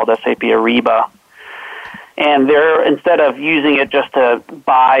application called SAP Ariba, and they're, instead of using it just to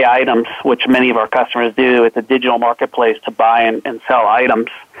buy items, which many of our customers do, it's a digital marketplace to buy and sell items,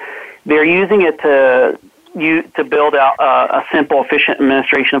 they're using it to build out a simple, efficient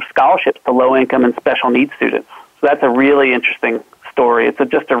administration of scholarships to low-income and special needs students. So that's a really interesting story. It's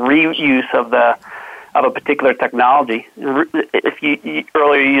just a reuse of a particular technology. If you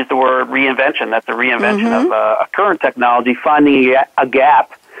earlier used the word reinvention, that's a reinvention of a current technology, finding a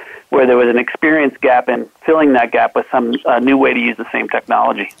gap where there was an experience gap and filling that gap with some new way to use the same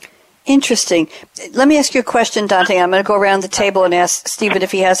technology. Interesting. Let me ask you a question, Dante. I'm going to go around the table and ask Stephen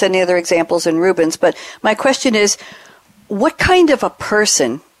if he has any other examples in Rubens. But my question is, what kind of a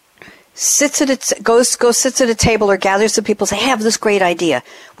person sits at a table or gathers some people and say, hey, I have this great idea.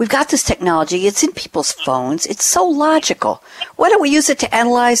 We've got this technology. It's in people's phones. It's so logical. Why don't we use it to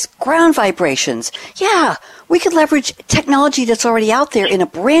analyze ground vibrations? Yeah, we could leverage technology that's already out there in a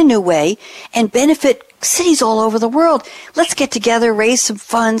brand new way and benefit cities all over the world. Let's get together, raise some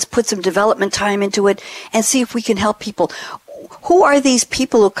funds, put some development time into it, and see if we can help people. Who are these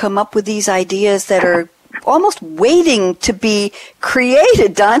people who come up with these ideas that are almost waiting to be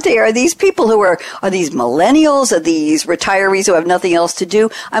created, Dante? Are these people who are these millennials? Are these retirees who have nothing else to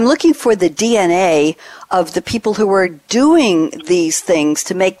do? I'm looking for the DNA of the people who are doing these things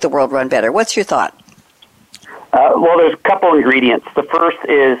to make the world run better. What's your thought? Well, there's a couple ingredients. The first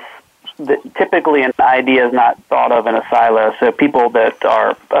is typically an idea is not thought of in a silo. So people that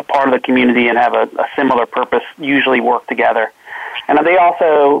are a part of the community and have a similar purpose usually work together. And they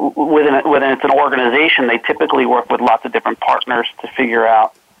also, within it's an organization, they typically work with lots of different partners to figure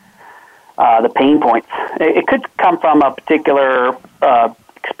out the pain points. It could come from a particular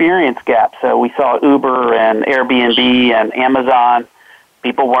experience gap. So we saw Uber and Airbnb and Amazon.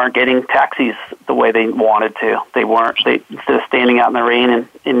 People weren't getting taxis the way they wanted to. They instead of standing out in the rain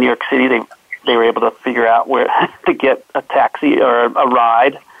in New York City, they were able to figure out where to get a taxi or a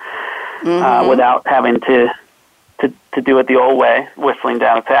ride without having to do it the old way, whistling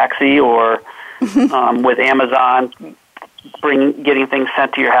down a taxi, or with Amazon getting things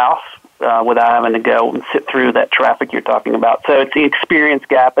sent to your house without having to go and sit through that traffic you're talking about. So it's the experience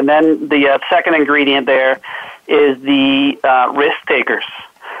gap. And then the second ingredient there is the risk takers.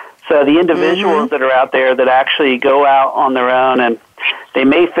 So the individuals that are out there that actually go out on their own, and they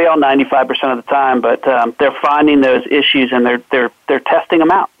may fail 95% of the time, but they're finding those issues and they're testing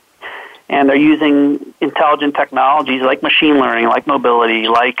them out. And they're using intelligent technologies like machine learning, like mobility,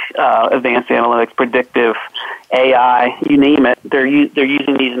 like advanced analytics, predictive, AI, you name it. They're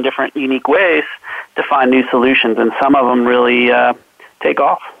using these in different, unique ways to find new solutions, and some of them really take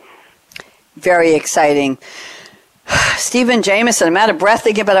off. Very exciting. Stephen Jamieson, I'm out of breath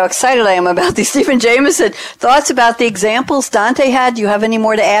thinking about how excited I am about these. Stephen Jamieson, thoughts about the examples Dante had? Do you have any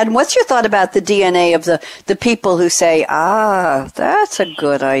more to add? And what's your thought about the DNA of the people who say, that's a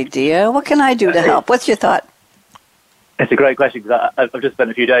good idea. What can I do to help? What's your thought? It's a great question, because I've just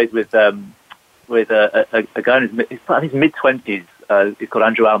spent a few days with a guy in his mid-20s. He's called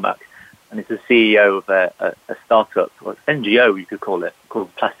Andrew Almack, and he's the CEO of a startup, or NGO you could call it,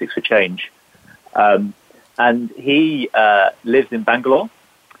 called Plastics for Change. And he lives in Bangalore.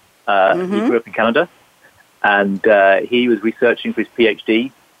 He grew up in Canada, and he was researching for his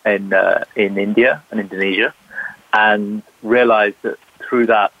PhD in India and Indonesia, and realized that through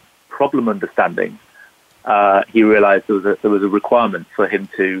that problem understanding, he realized there was a requirement for him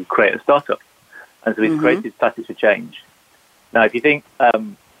to create a startup. And so he's created Plastics for Change. Now, if you think a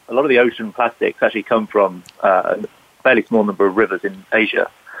lot of the ocean plastics actually come from a fairly small number of rivers in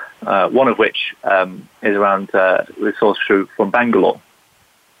Asia, one of which is around the source through from Bangalore,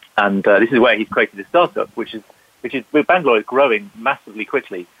 and this is where he's created a startup, which is Bangalore is growing massively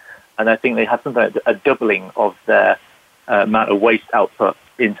quickly, and I think they have something like a doubling of their amount of waste output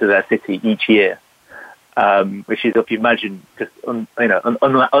into their city each year, which is, if you imagine, just an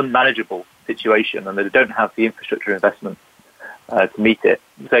unmanageable situation, and they don't have the infrastructure investment to meet it.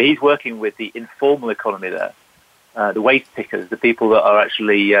 So he's working with the informal economy there. The waste pickers, the people that are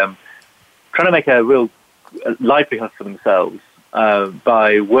actually trying to make a real livelihood for themselves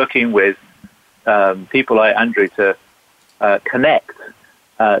by working with people like Andrew to connect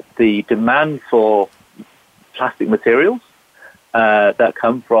the demand for plastic materials that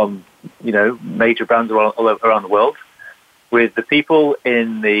come from major brands around the world with the people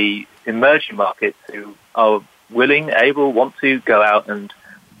in the emerging markets who are willing, able, want to go out and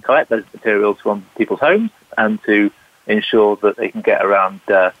collect those materials from people's homes, and to ensure that they can get around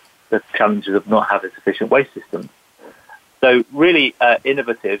the challenges of not having sufficient waste systems. So really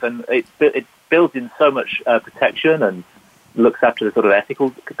innovative, and it builds in so much protection and looks after the sort of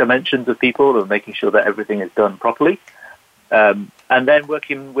ethical dimensions of people and making sure that everything is done properly. And then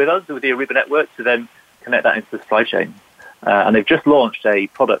working with us, with the Ariba network, to then connect that into the supply chain. And they've just launched a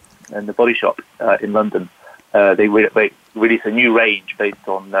product in the Body Shop in London. They released a new range based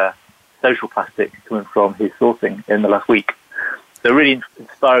on social plastic coming from his sourcing in the last week. So a really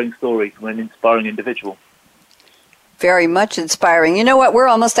inspiring story from an inspiring individual. Very much inspiring. You know what? We're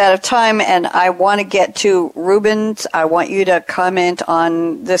almost out of time, and I want to get to Rubens. I want you to comment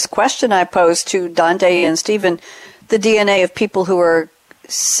on this question I posed to Dante and Stephen, the DNA of people who are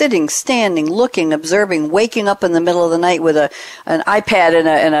sitting, standing, looking, observing, waking up in the middle of the night with an iPad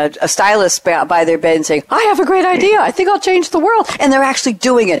and a stylus by their bed and saying, I have a great idea. I think I'll change the world. And they're actually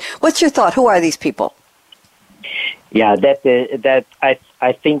doing it. What's your thought? Who are these people? Yeah,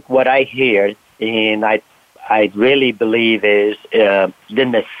 I think what I hear, and I really believe, is the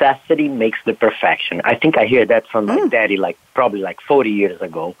necessity makes the perfection. I think I hear that from my daddy, probably 40 years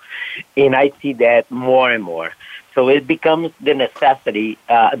ago. And I see that more and more. So it becomes the necessity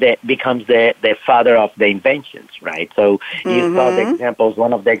that becomes the father of the inventions, right? So you saw the examples,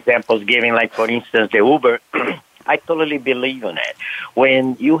 one of the examples given, for instance, the Uber. I totally believe in it.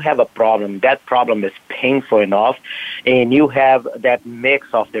 When you have a problem, that problem is painful enough, and you have that mix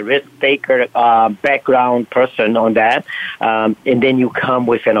of the risk-taker background person on that, and then you come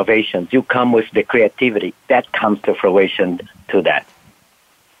with innovations. You come with the creativity. That comes to fruition to that.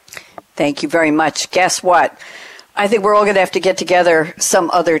 Thank you very much. Guess what? I think we're all going to have to get together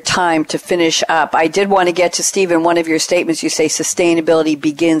some other time to finish up. I did want to get to, Stephen, one of your statements. You say sustainability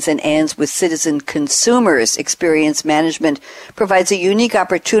begins and ends with citizen consumers. Experience management provides a unique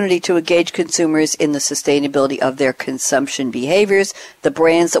opportunity to engage consumers in the sustainability of their consumption behaviors. The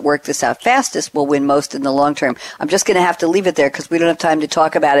brands that work this out fastest will win most in the long term. I'm just going to have to leave it there because we don't have time to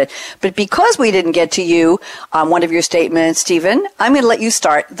talk about it. But because we didn't get to you on one of your statements, Stephen, I'm going to let you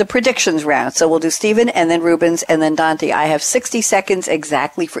start the predictions round. So we'll do Stephen and then Rubens and then Dante. I have 60 seconds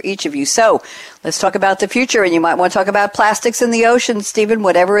exactly for each of you. So let's talk about the future, and you might want to talk about plastics in the ocean, Stephen,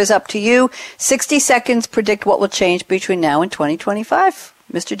 whatever is up to you. 60 seconds, predict what will change between now and 2025.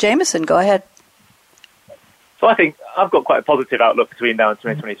 Mr. Jamieson, go ahead. So I think I've got quite a positive outlook between now and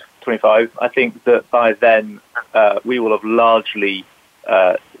 2025. I think that by then we will have largely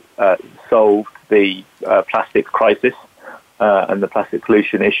solved the plastic crisis and the plastic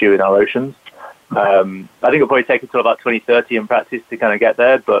pollution issue in our oceans. I think it'll probably take until about 2030 in practice to kind of get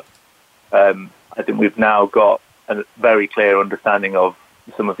there, but I think we've now got a very clear understanding of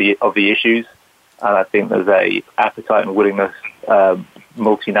some of the issues, and I think there's a appetite and willingness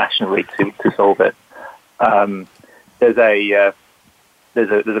multinationally to solve it. There's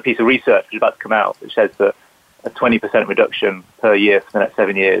a piece of research which is about to come out which says that a 20% reduction per year for the next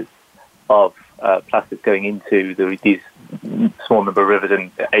 7 years of plastic going into these small number of rivers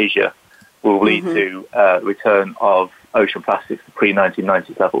in Asia will lead to return of ocean plastics to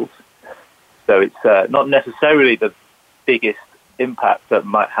pre-1990s levels. So it's not necessarily the biggest impact that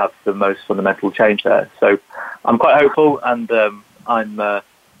might have the most fundamental change there. So I'm quite hopeful, and I'm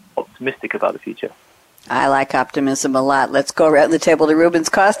optimistic about the future. I like optimism a lot. Let's go around the table to Rubens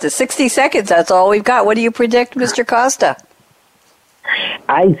Costa. 60 seconds, that's all we've got. What do you predict, Mr. Costa?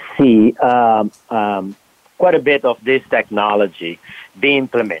 I see quite a bit of this technology being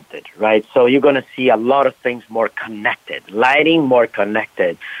implemented, right? So you're going to see a lot of things more connected, lighting more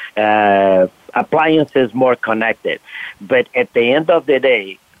connected, appliances more connected. But at the end of the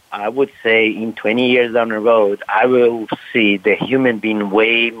day, I would say in 20 years down the road, I will see the human being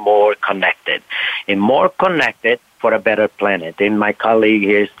way more connected and more connected for a better planet. And my colleague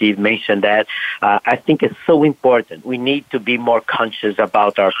here, Steve, mentioned that. I think it's so important. We need to be more conscious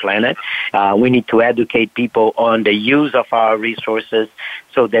about our planet. We need to educate people on the use of our resources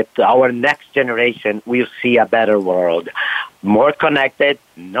so that our next generation will see a better world. More connected,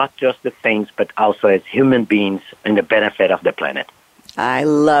 not just the things, but also as human beings and the benefit of the planet. I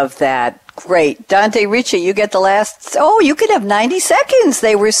love that. Great. Dante Ricci, you get the last. Oh, you could have 90 seconds.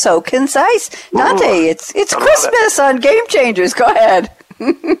 They were so concise. Dante, it's Christmas on Game Changers. Go ahead.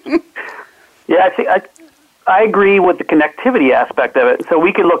 Yeah, I think I agree with the connectivity aspect of it. So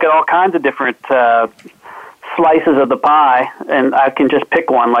we could look at all kinds of different slices of the pie, and I can just pick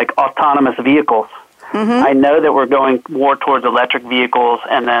one, like autonomous vehicles. I know that we're going more towards electric vehicles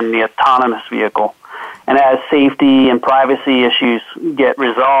and then the autonomous vehicle. And as safety and privacy issues get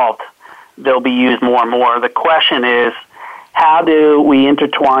resolved, they'll be used more and more. The question is, how do we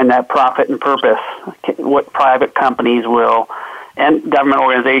intertwine that profit and purpose? What private companies will and government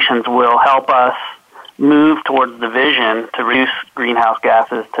organizations will help us move towards the vision to reduce greenhouse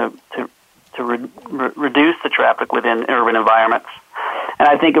gases, to reduce the traffic within urban environments. And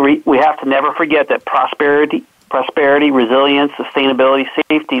I think we have to never forget that prosperity, resilience, sustainability,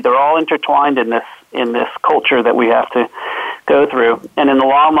 safety, they're all intertwined in this culture that we have to go through. And in the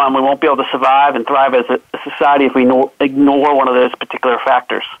long run, we won't be able to survive and thrive as a society if we ignore one of those particular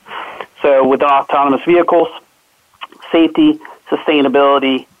factors. So with autonomous vehicles, safety,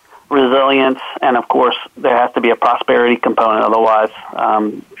 sustainability, resilience, and of course, there has to be a prosperity component. Otherwise,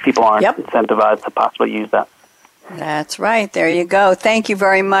 people aren't incentivized to possibly use that. That's right. There you go. Thank you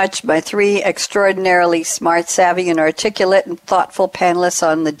very much, my three extraordinarily smart, savvy, and articulate and thoughtful panelists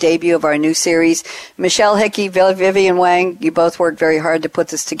on the debut of our new series. Michelle Hickey, Vivian Wang, you both worked very hard to put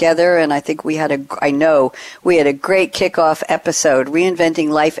this together, and I think we had a great kickoff episode. Reinventing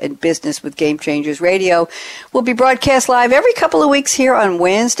Life and Business with Game Changers Radio will be broadcast live every couple of weeks here on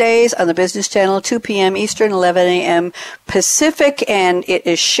Wednesdays on the Business Channel, 2 p.m. Eastern, 11 a.m. Pacific, and it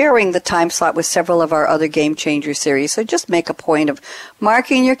is sharing the time slot with several of our other Game Changers series. So just make a point of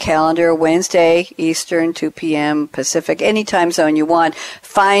marking your calendar, Wednesday, Eastern, 2 p.m. Pacific, any time zone you want.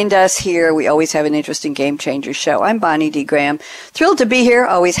 Find us here. We always have an interesting Game Changer show. I'm Bonnie D. Graham. Thrilled to be here.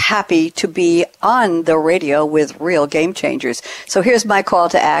 Always happy to be on the radio with real Game Changers. So here's my call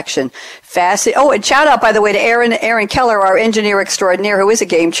to action. And shout out, by the way, to Aaron Keller, our engineer extraordinaire, who is a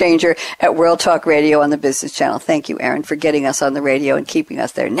Game Changer at World Talk Radio on the Business Channel. Thank you, Aaron, for getting us on the radio and keeping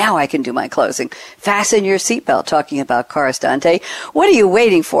us there. Now I can do my closing. Fasten your seatbelts. while talking about cars, Dante. What are you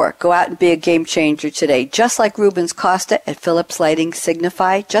waiting for? Go out and be a game changer today, just like Rubens Costa at Philips Lighting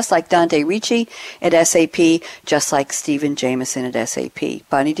Signify, just like Dante Ricci at SAP, just like Stephen Jamieson at SAP.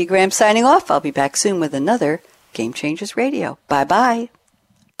 Bonnie D. Graham signing off. I'll be back soon with another Game Changers Radio. Bye-bye.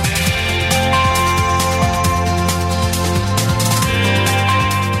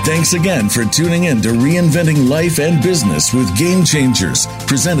 Thanks again for tuning in to Reinventing Life and Business with Game Changers,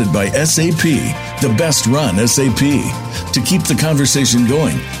 presented by SAP, the best run SAP. To keep the conversation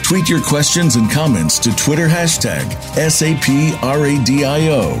going, tweet your questions and comments to Twitter hashtag SAPRADIO.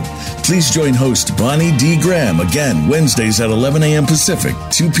 Please join host Bonnie D. Graham again Wednesdays at 11 a.m. Pacific,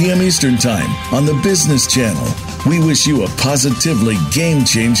 2 p.m. Eastern Time on the Business Channel. We wish you a positively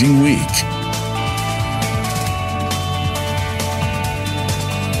game-changing week.